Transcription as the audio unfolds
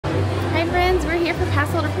Hi friends, we're here for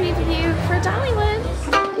Pass Holder Preview for Dollywood.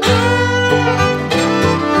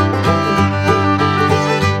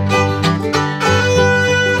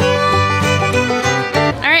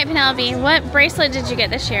 Alright Penelope, what bracelet did you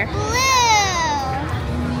get this year? Blue!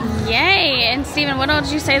 Yay! And Steven, what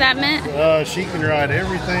did you say that meant? She can ride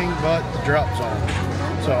everything but the drop zone.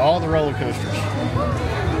 So all the roller coasters.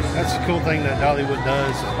 That's the cool thing that Dollywood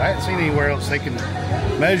does. I haven't seen anywhere else. They can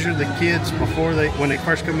measure the kids before when they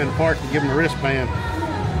first come in the park and give them a wristband,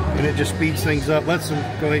 and it just speeds things up, lets them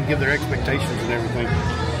go ahead and give their expectations and everything.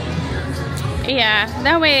 Yeah,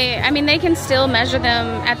 that way, I mean, they can still measure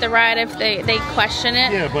them at the ride if they question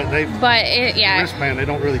it. Yeah, but the wristband, they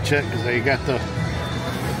don't really check because they got the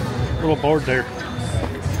little board there.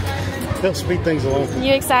 They'll speed things along.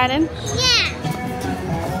 You excited? Yeah!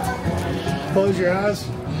 Close your eyes.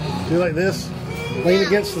 Do like this. Lean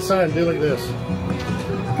against the side and do like this.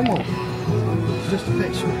 Come on. Just a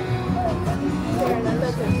picture.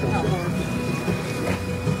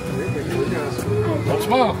 Don't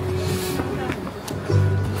smile.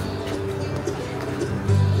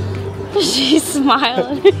 She's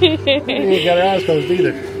smiling. You ain't got her eyes closed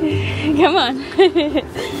either. Come on.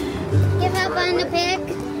 Give up on the pick.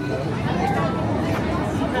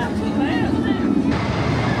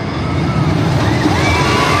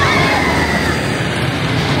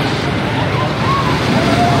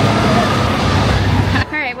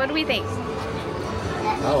 Alright, what do we think?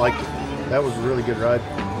 I liked it. That was a really good ride.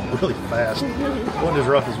 Really fast. Wasn't as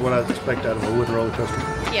rough as what I'd expect out of a wood roller coaster.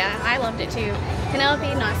 Yeah, I loved it too.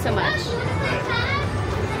 Penelope, not so much.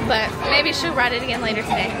 But maybe she'll ride it again later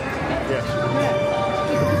today. Yes.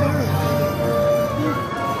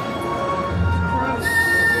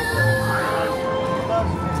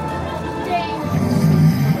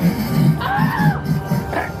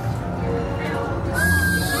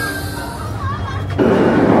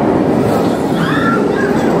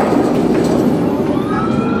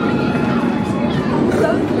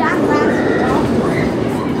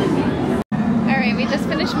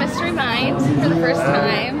 Mystery Mine for the first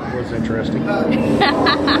time. That was interesting.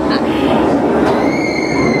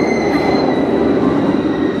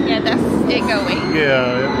 Yeah, that's it going.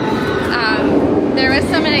 Yeah. There was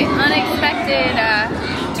some unexpected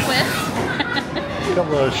twists. A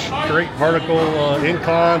couple of straight vertical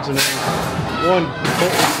inclines and then one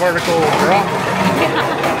vertical drop.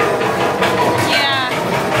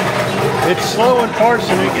 Yeah. It's slow in parts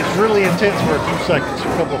and it gets really intense for a few seconds. A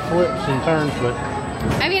couple of flips and turns, but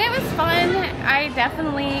I mean, it was fun. I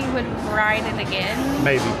definitely would ride it again.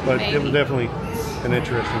 Maybe, but it was definitely an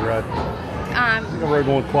interesting ride. I think I rode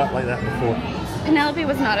one quite like that before. Penelope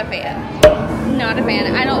was not a fan. Not a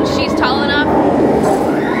fan. She's tall enough,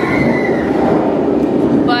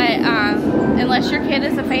 but unless your kid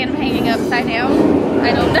is a fan of hanging upside down,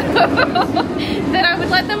 I don't know that I would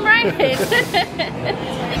let them ride it.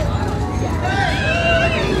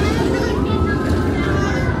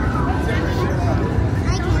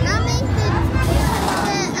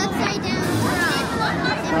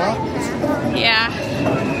 Yeah.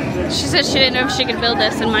 She said she didn't know if she could build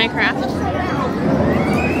this in Minecraft.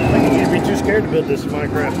 I think you'd be too scared to build this in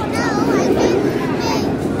Minecraft.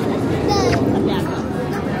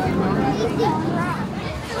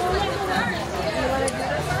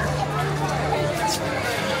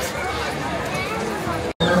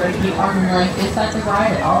 Keep arm and legs inside the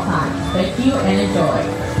ride at all times. Thank you and enjoy.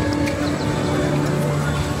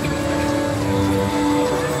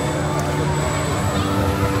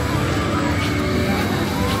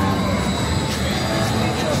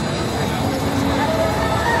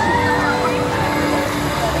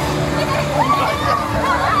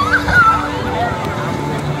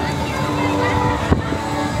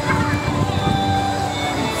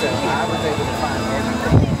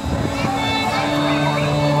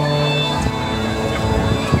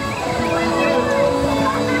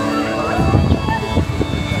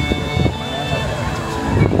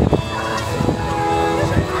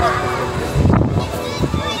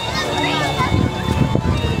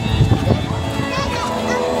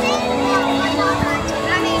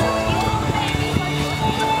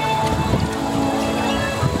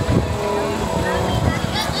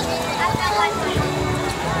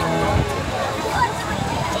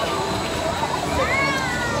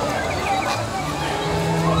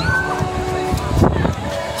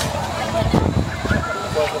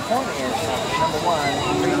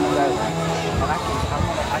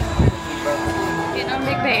 Getting on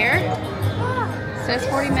Big Bear. So it's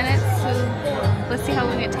 40 minutes, so let's see how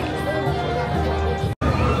long it takes.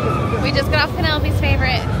 We just got off Penelope's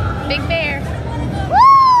favorite, Big Bear.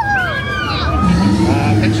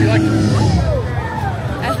 I think she liked it.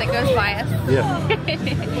 As that goes by us. Yeah.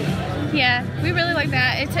 Yeah, we really like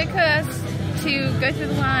that. It took us to go through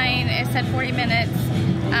the line. It said 40 minutes,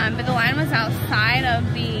 but the line was outside of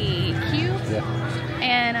the queue. Yeah.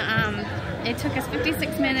 And it took us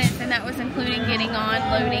 56 minutes, and that was including getting on,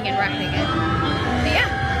 loading, and riding it. But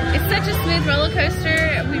yeah, it's such a smooth roller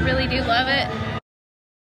coaster. We really do love it.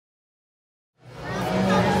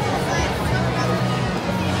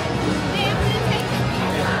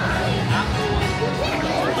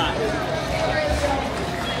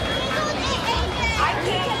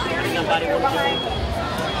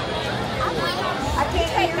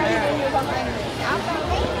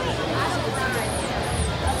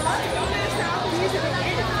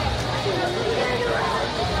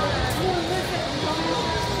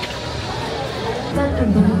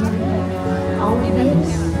 Only this,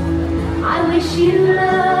 I wish you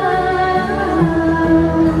love, and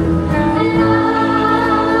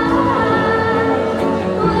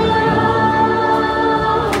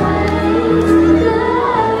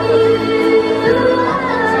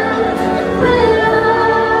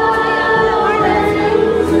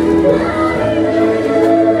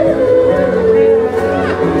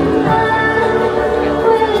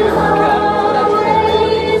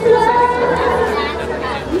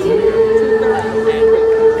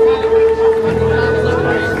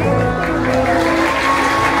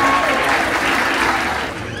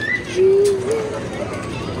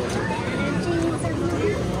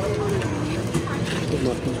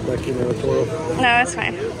No, it's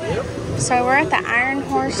fine. So we're at the Iron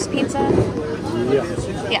Horse Pizza.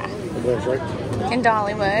 Yeah. That's right. In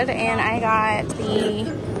Dollywood, and I got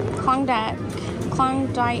the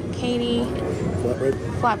Klondike Katie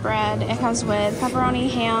flatbread. It comes with pepperoni,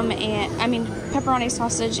 ham, and pepperoni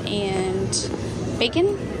sausage and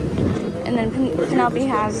bacon. And then Penelope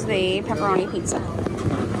has the pepperoni pizza.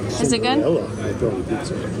 Is it good? Pepperoni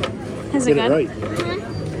pizza. Is it good? Right.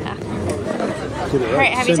 All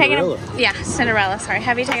right, have you taken a... Yeah, Cinderella, sorry.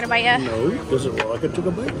 Have you taken a bite yet? No, does it look like I took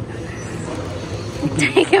a bite?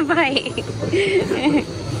 Take a bite.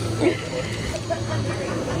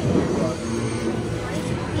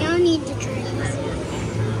 You don't need to drink.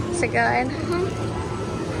 Is it good?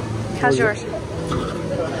 How's yours?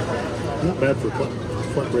 Not bad for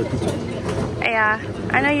flatbread pizza. Yeah,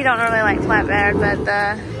 I know you don't really like flatbread, but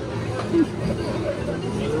the...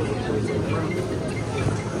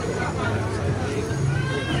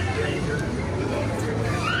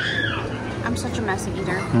 I'm such a messy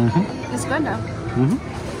eater. It's good though.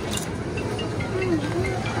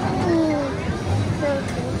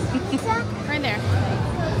 Right there.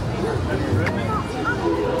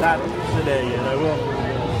 Not today yet, I will.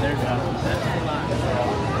 There's not.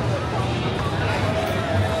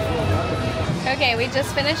 Okay, we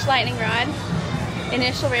just finished lightning rod.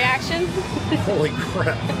 Initial reaction? Holy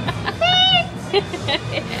crap.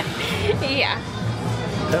 Yeah.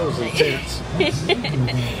 That was intense.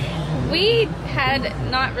 We had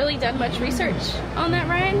not really done much research on that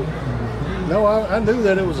ride. No, I knew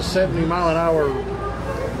that it was a 70-mile-an-hour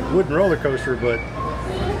wooden roller coaster, but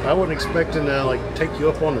I wasn't expecting to like take you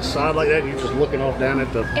up on the side like that. You're just looking off down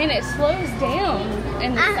at the... And it slows down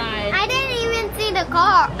in the side. I didn't even see the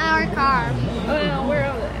car, our car. Well, we're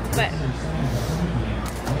over it, but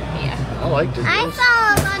yeah. I liked it. I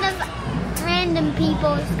saw a lot of random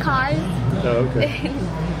people's cars. Oh, okay.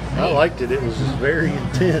 I liked it. It was just very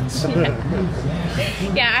intense.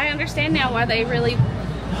 Yeah, I understand now why they really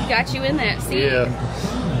got you in that seat. Yeah.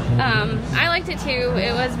 I liked it too.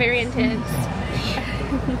 It was very intense.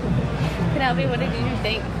 Penelope, what did you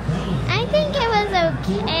think? I think it was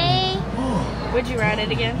okay. Would you ride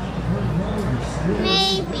it again?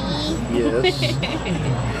 Maybe. Yes.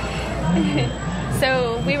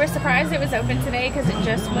 So we were surprised it was open today because it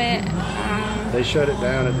just went. They shut it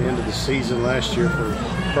down at the end of the season last year for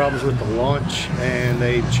problems with the launch, and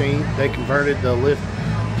they converted the lift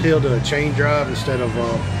hill to a chain drive instead of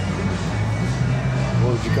what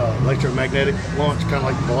would you call it, electromagnetic launch, kind of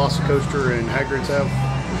like the Velocicoaster and Hagrid's have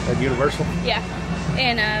at Universal. Yeah,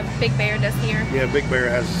 and Big Bear does here. Yeah, Big Bear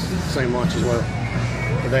has the same launch as well.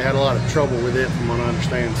 But they had a lot of trouble with it from what I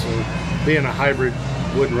understand, so being a hybrid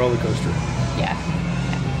wooden roller coaster. Yeah.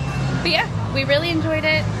 But yeah, we really enjoyed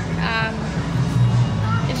it.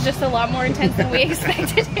 It's just a lot more intense than we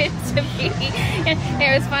expected it to be.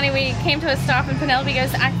 It was funny, we came to a stop and Penelope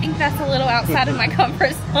goes, I think that's a little outside of my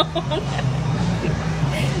comfort zone.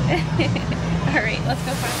 Alright, let's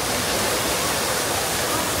go find some.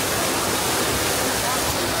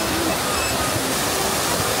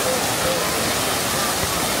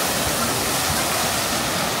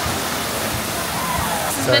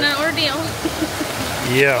 It's been an ordeal.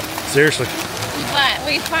 Yeah, seriously. But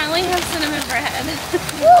We finally have cinnamon bread.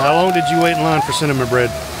 How long did you wait in line for cinnamon bread?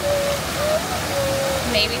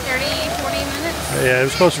 Maybe 30, 40 minutes. Yeah, it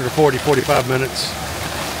was closer to 40, 45 minutes.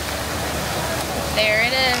 There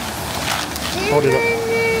it is. Hold it up.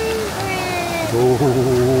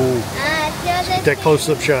 Ooh. Get that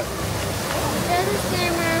close-up shot. Show the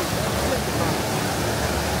camera.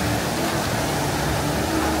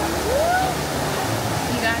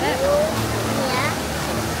 You got it? Yeah.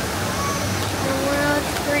 The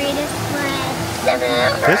world's greatest bread.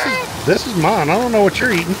 This is mine. I don't know what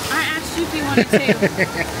you're eating. I asked you if you wanted to.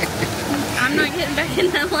 I'm not getting back in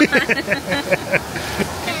that line.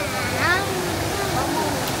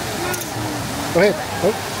 Go ahead.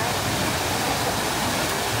 Oh.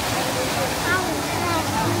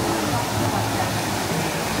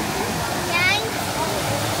 Guys,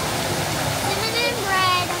 cinnamon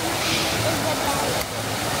bread is the best.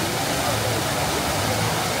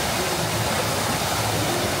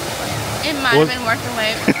 It might have been worth the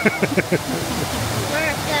wait.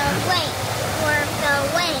 Worth the wait. Worth the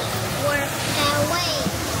wait. Worth the wait.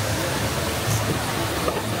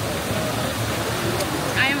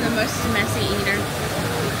 I am the most messy eater.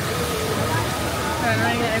 So I'm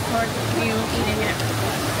not gonna record you eating it.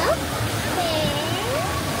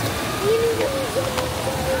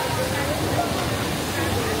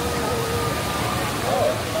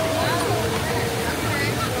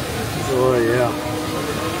 Oh yeah.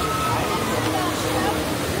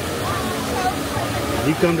 If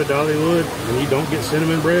you come to Dollywood and you don't get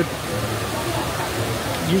cinnamon bread,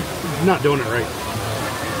 you're not doing it right.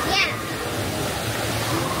 Yeah.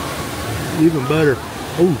 Even better.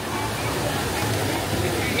 Ooh.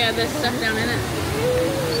 Got this stuff down in it.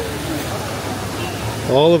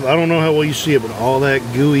 All of, I don't know how well you see it, but all that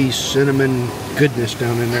gooey cinnamon goodness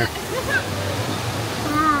down in there.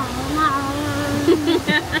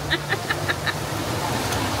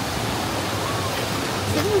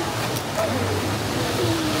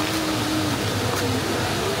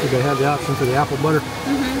 Do they have the option for the apple butter?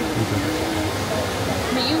 Mm-hmm. Okay.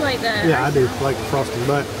 But you like the... Yeah, I do like the frosting,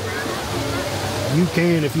 but you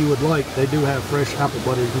can, if you would like, they do have fresh apple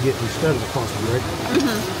butter you can get instead of the frosting, right?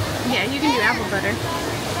 Mm-hmm. Yeah, you can do apple butter.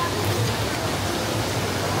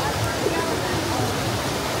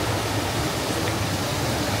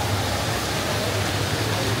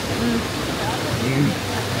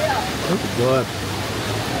 Oh, God.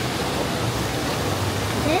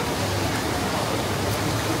 This?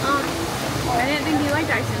 I didn't think you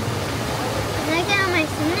liked icing. I got on my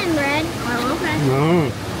cinnamon bread. Oh, okay.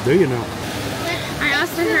 No, do you know? I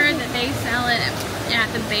also heard that they sell it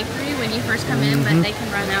at the bakery when you first come in, but they can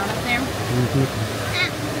run out up there.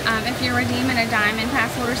 If you're redeeming a Diamond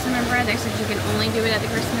Pass holder cinnamon bread, they said you can only do it at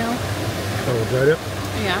the grist mill. Oh, is that it?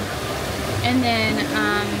 Yeah. And then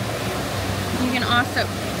you can also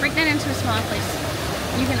break that into a smaller place.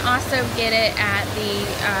 You can also get it at the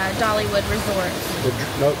Dollywood Resort.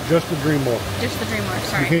 No, just the Dream Walk. Just the Dream Walk,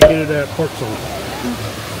 sorry. You can't get it at Park Zone.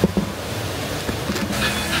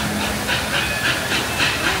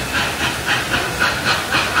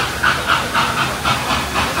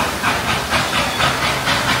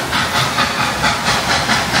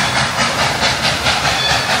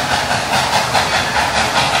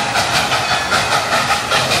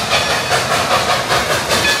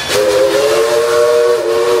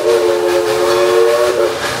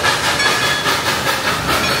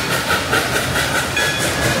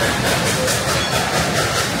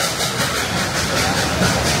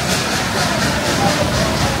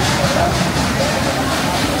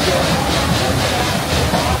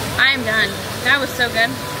 That was so good.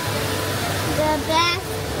 The best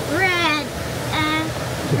bread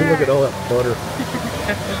ever. Look at all that butter.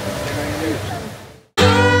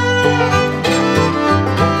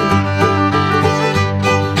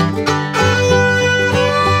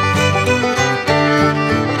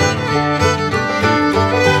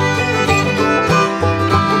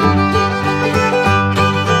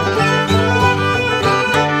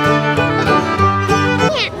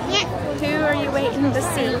 Who are you waiting to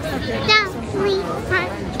see?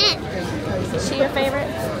 Is she your favorite?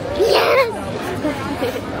 Yes!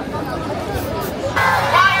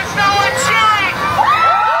 Why is no one cheering?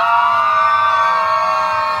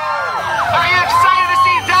 Are you excited to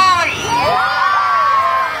see Dolly?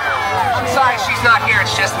 I'm sorry she's not here,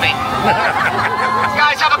 it's just me.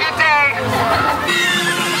 Guys, have a good day.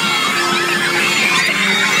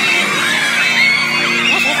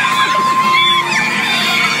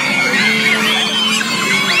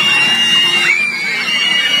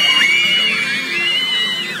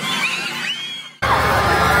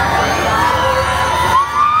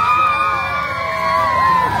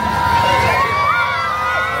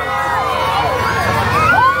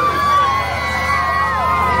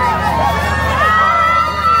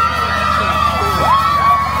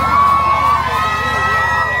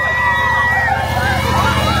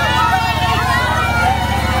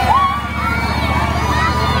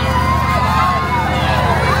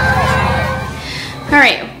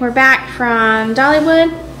 we're back from Dollywood.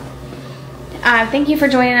 Thank you for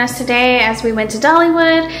joining us today as we went to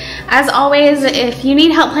Dollywood. As always, if you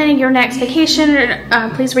need help planning your next vacation,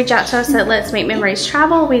 please reach out to us at Let's Make Memories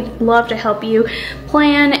Travel. We'd love to help you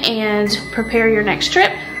plan and prepare your next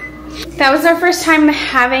trip. That was our first time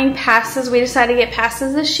having passes. We decided to get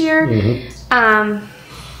passes this year.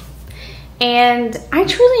 And I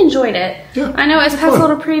truly enjoyed it. Yeah, I know it's past a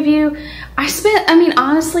little preview.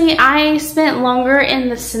 Honestly, I spent longer in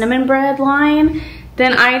the cinnamon bread line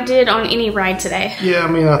than I did on any ride today. Yeah,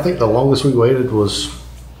 I think the longest we waited was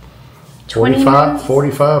 45,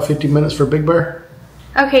 45, 50 minutes for Big Bear.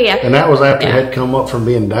 Okay, yeah. And that was after it had come up from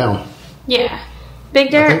being down. Yeah. Big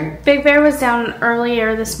Bear was down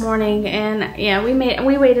earlier this morning, and yeah,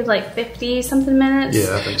 we waited like 50 something minutes.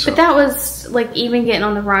 Yeah, I think so. But that was like even getting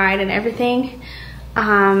on the ride and everything.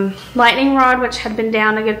 Lightning Rod, which had been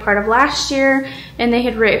down a good part of last year, and they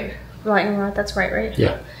had ripped Lightning Rod. That's right?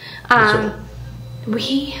 Yeah.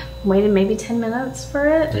 We waited maybe 10 minutes for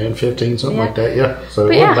it. And 15, something like that, yeah. So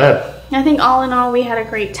it wasn't bad. I think all in all, we had a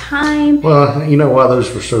great time. Well, you know why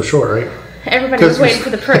those were so short, right? Everybody was waiting for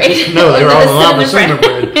the parade. No, they were all in line with cinnamon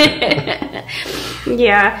bread.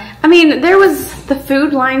 Yeah. The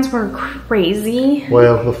food lines were crazy.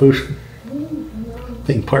 Well, the food,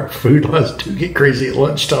 theme park food lines do get crazy at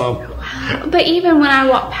lunchtime. But even when I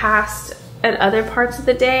walk past at other parts of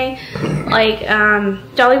the day, like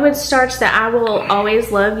Dollywood starts the I Will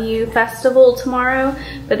Always Love You festival tomorrow,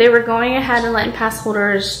 but they were going ahead and letting pass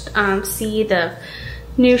holders see the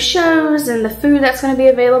new shows and the food that's going to be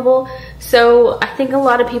available. So I think a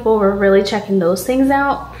lot of people were really checking those things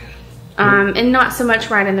out, and not so much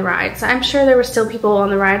riding the rides. I'm sure there were still people on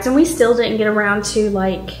the rides, and we still didn't get around to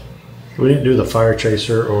we didn't do the Fire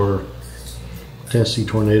Chaser or Tennessee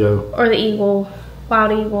Tornado or the Eagle.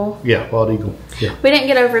 Wild Eagle. Yeah, Wild Eagle. Yeah. We didn't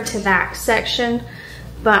get over to that section,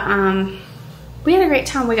 but we had a great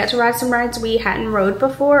time. We got to ride some rides we hadn't rode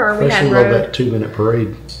before, or we hadn't rode. Love that 2-minute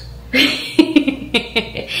parade.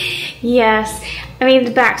 Yes.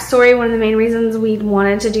 The backstory, one of the main reasons we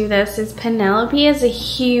wanted to do this is Penelope is a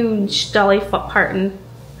huge Dolly Parton.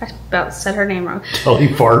 I about said her name wrong.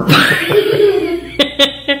 Dolly Parton.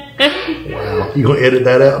 Wow. You gonna edit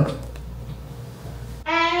that out?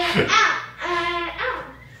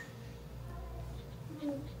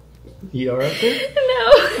 You alright there? No.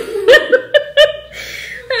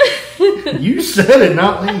 You said it,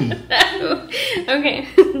 not me. No. Okay.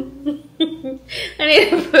 I need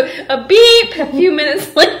to put a beep a few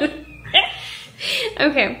minutes later.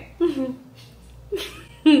 Okay.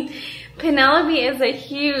 Penelope is a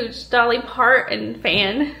huge Dolly Parton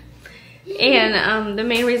fan. And the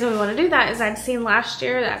main reason we want to do that is I'd seen last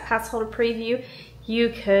year that pass holder preview, you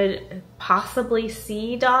could possibly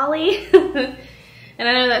see Dolly. And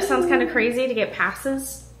I know that sounds kind of crazy to get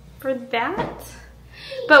passes for that,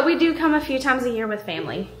 but we do come a few times a year with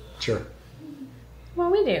family. Sure. Well,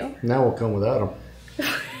 we do. Now we'll come without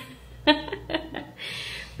them.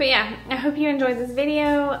 But yeah, I hope you enjoyed this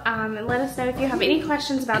video, and let us know if you have any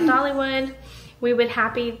questions about Dollywood. We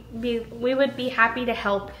would be happy to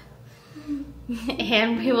help,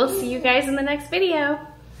 and we will see you guys in the next video.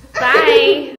 Bye.